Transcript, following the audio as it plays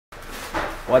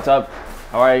What's up?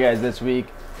 How are you guys this week?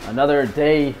 Another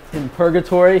day in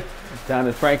purgatory down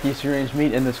at Frankie's Free Range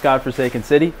Meat in this godforsaken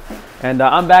city. And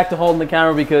I'm back to holding the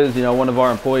camera because, you know, one of our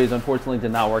employees unfortunately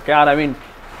did not work out. I mean,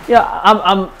 yeah,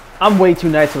 I'm way too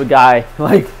nice of a guy.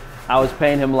 Like, I was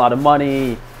paying him a lot of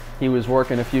money. He was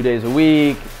working a few days a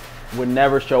week, would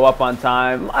never show up on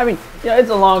time. I mean, yeah, it's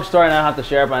a long story and I don't have to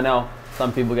share it, but I know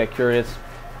some people get curious.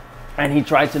 And he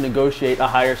tried to negotiate a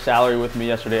higher salary with me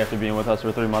yesterday after being with us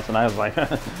for 3 months, and I was like,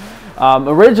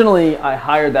 originally I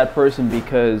hired that person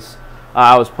because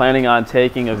I was planning on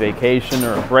taking a vacation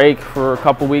or a break for a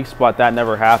couple weeks, but that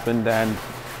never happened. And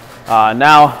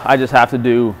now I just have to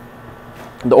do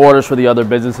the orders for the other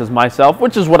businesses myself,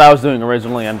 which is what I was doing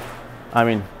originally. And I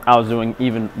mean, I was doing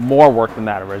even more work than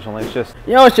that originally. It's just,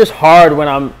 you know, it's just hard when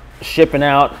I'm shipping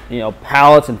out, you know,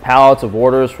 pallets and pallets of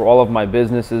orders for all of my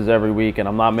businesses every week, and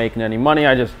I'm not making any money.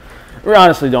 I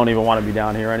honestly don't even want to be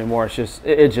down here anymore. It's just,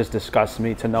 it just disgusts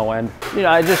me to no end. You know,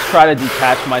 I just try to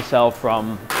detach myself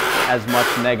from as much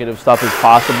negative stuff as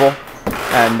possible,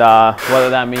 and whether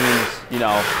that means, you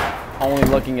know, only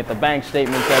looking at the bank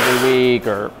statements every week,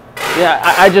 or yeah,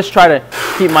 I just try to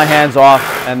keep my hands off,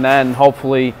 and then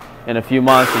hopefully in a few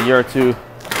months, a year or two,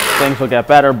 things will get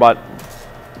better. But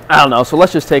I don't know, so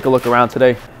let's just take a look around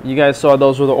today. You guys saw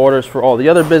those were the orders for all the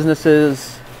other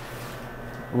businesses.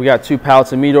 We got 2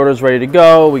 pallets of meat orders ready to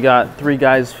go. We got 3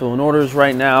 guys filling orders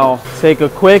right now. Take a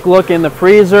quick look in the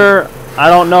freezer. I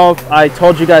don't know if I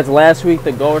told you guys last week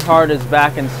the Goat Heart is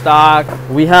back in stock.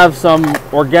 We have some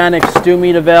organic stew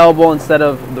meat available instead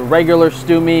of the regular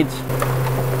stew meat.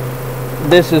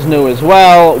 This is new as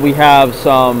well. We have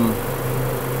some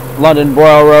London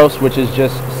broil roast, which is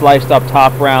just sliced up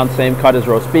top round, same cut as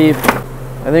roast beef.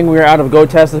 I think we were out of goat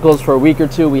testicles for a week or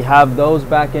two. We have those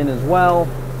back in as well.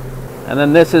 And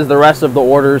then this is the rest of the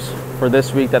orders for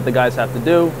this week that the guys have to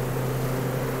do.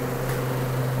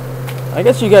 I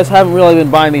guess you guys haven't really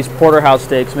been buying these porterhouse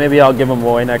steaks. Maybe I'll give them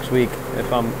away next week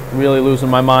if I'm really losing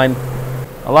my mind.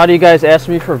 A lot of you guys asked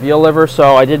me for veal liver,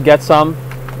 so I did get some.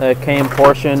 It came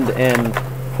portioned in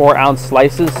 4-ounce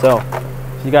slices, so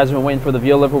if you guys have been waiting for the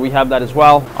veal liver, we have that as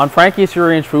well. On Frankie's Free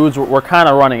Range Foods, we're kind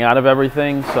of running out of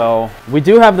everything. So we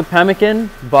do have the pemmican,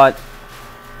 but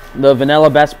the vanilla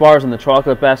best bars and the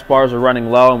chocolate best bars are running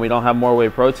low, and we don't have more whey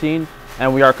protein.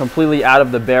 And we are completely out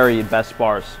of the berry best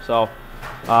bars. So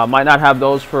might not have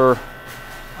those for,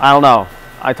 I don't know.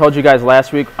 I told you guys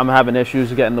last week I'm having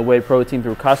issues getting the whey protein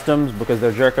through customs because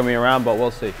they're jerking me around, but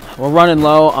we'll see. We're running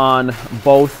low on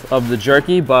both of the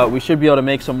jerky, but we should be able to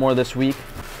make some more this week.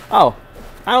 Oh,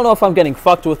 I don't know if I'm getting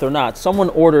fucked with or not. Someone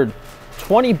ordered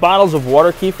 20 bottles of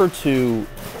water kefir to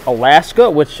Alaska,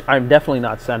 which I'm definitely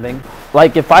not sending.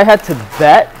 Like, if I had to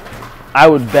bet, I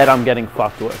would bet I'm getting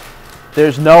fucked with.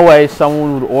 There's no way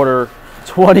someone would order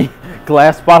 20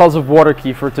 glass bottles of water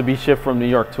kefir to be shipped from New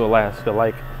York to Alaska.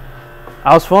 Like,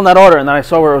 I was filling that order and then I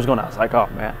saw where it was going. I was like, oh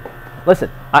man.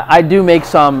 Listen, I do make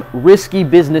some risky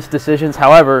business decisions.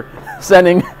 However,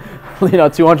 sending, you know,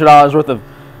 $200 worth of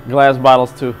glass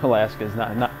bottles to Alaska is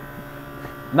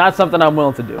not something I'm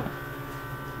willing to do.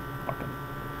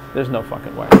 There's no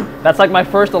fucking way. That's like my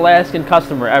first Alaskan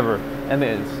customer ever, and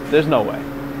there's no way.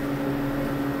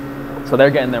 So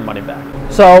they're getting their money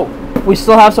back. So we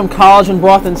still have some collagen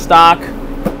broth in stock.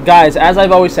 Guys, as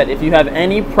I've always said, if you have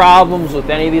any problems with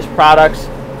any of these products,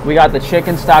 we got the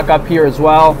chicken stock up here as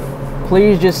well.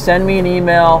 Please just send me an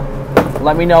email.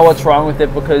 Let me know what's wrong with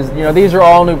it, because, you know, these are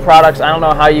all new products. I don't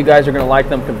know how you guys are going to like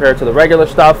them compared to the regular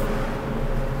stuff.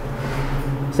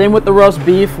 Same with the roast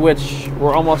beef, which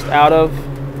we're almost out of.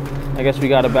 I guess we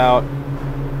got about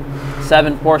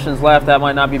 7 portions left. That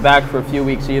might not be back for a few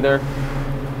weeks either.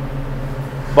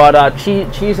 But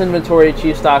cheese inventory,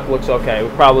 cheese stock looks okay. We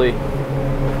probably...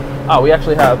 Oh, we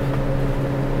actually have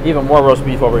even more roast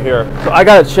beef over here. So I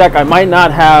got to check. I might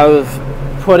not have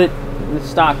put it in the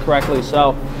stock correctly.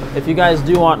 So if you guys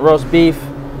do want roast beef,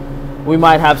 we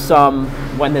might have some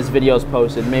when this video is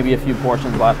posted, maybe a few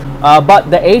portions left. But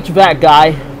the HVAC guy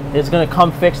is going to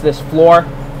come fix this floor,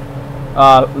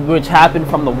 which happened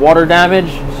from the water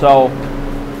damage. So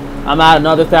I'm at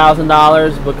another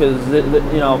 $1,000 because,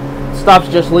 you know, stuff's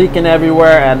just leaking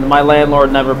everywhere and my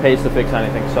landlord never pays to fix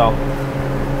anything. So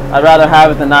I'd rather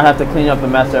have it than not have to clean up the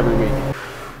mess every week.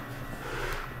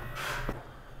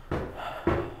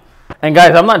 And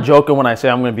guys, I'm not joking when I say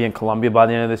I'm going to be in Colombia by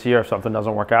the end of this year if something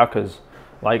doesn't work out, because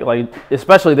like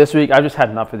especially this week, I've just had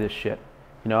enough of this shit.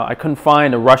 You know, I couldn't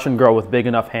find a Russian girl with big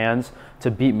enough hands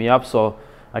to beat me up, so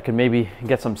I could maybe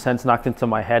get some sense knocked into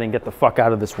my head and get the fuck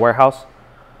out of this warehouse.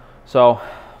 So,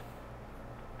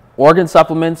 organ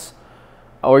supplements,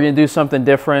 we're going to do something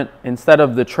different. Instead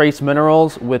of the trace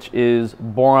minerals, which is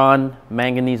boron,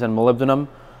 manganese, and molybdenum,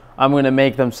 I'm going to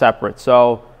make them separate.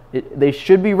 So they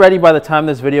should be ready by the time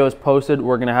this video is posted.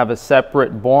 We're going to have a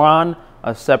separate boron,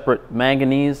 a separate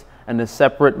manganese, and a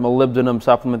separate molybdenum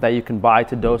supplement that you can buy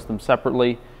to dose them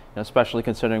separately, especially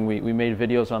considering we made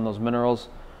videos on those minerals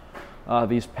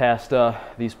these past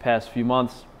few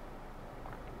months.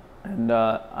 And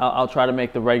I'll try to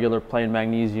make the regular plain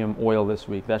magnesium oil this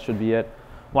week. That should be it.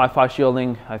 Wi-Fi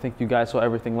shielding, I think you guys saw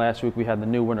everything last week. We had the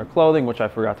new winter clothing, which I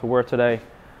forgot to wear today.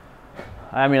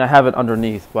 I mean, I have it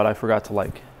underneath, but I forgot to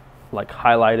like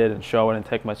highlight it and show it and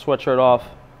take my sweatshirt off.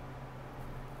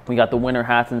 We got the winter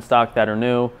hats in stock that are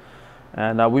new.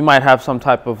 And we might have some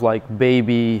type of like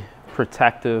baby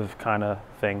protective kind of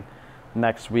thing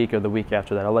next week or the week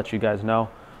after that. I'll let you guys know.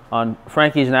 On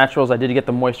Frankie's Naturals, I did get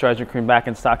the moisturizer cream back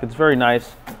in stock. It's very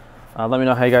nice. Let me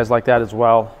know how you guys like that as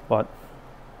well. But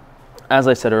as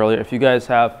I said earlier, if you guys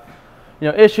have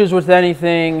issues with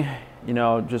anything,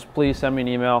 just please send me an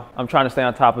email. I'm trying to stay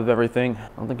on top of everything. I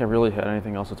don't think I really had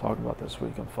anything else to talk about this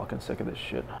week. I'm fucking sick of this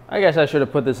shit. I guess I should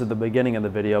have put this at the beginning of the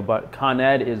video, but Con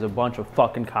Ed is a bunch of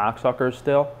fucking cocksuckers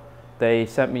still. They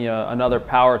sent me another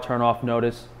power turn-off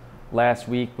notice last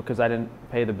week because I didn't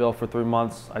pay the bill for 3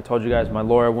 months. I told you guys my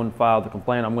lawyer wouldn't file the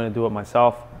complaint. I'm going to do it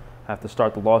myself. I have to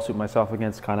start the lawsuit myself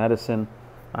against Con Edison.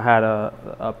 I had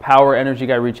a power energy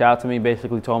guy reach out to me,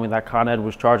 basically told me that Con Ed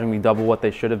was charging me double what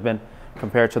they should have been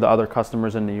compared to the other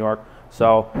customers in New York.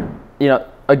 So,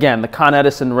 again, the Con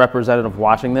Edison representative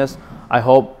watching this, I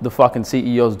hope the fucking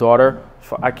CEO's daughter,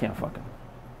 I can't fucking.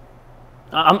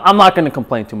 I'm not going to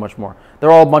complain too much more.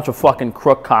 They're all a bunch of fucking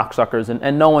crook cocksuckers,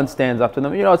 and no one stands up to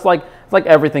them. It's like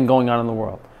everything going on in the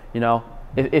world.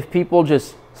 If people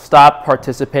just stop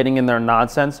participating in their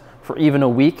nonsense for even a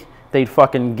week,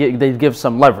 they'd give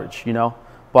some leverage.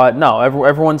 But no,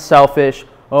 everyone's selfish.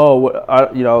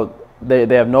 Oh,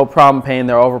 they have no problem paying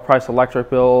their overpriced electric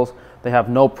bills. They have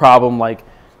no problem like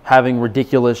having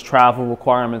ridiculous travel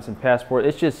requirements and passport.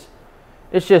 It's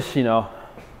just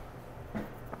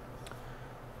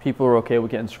people are okay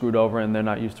with getting screwed over and they're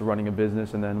not used to running a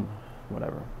business, and then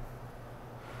whatever.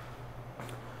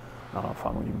 I don't know if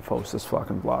I'm going to even post this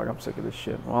fucking vlog. I'm sick of this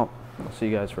shit. Well, I'll see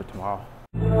you guys for tomorrow.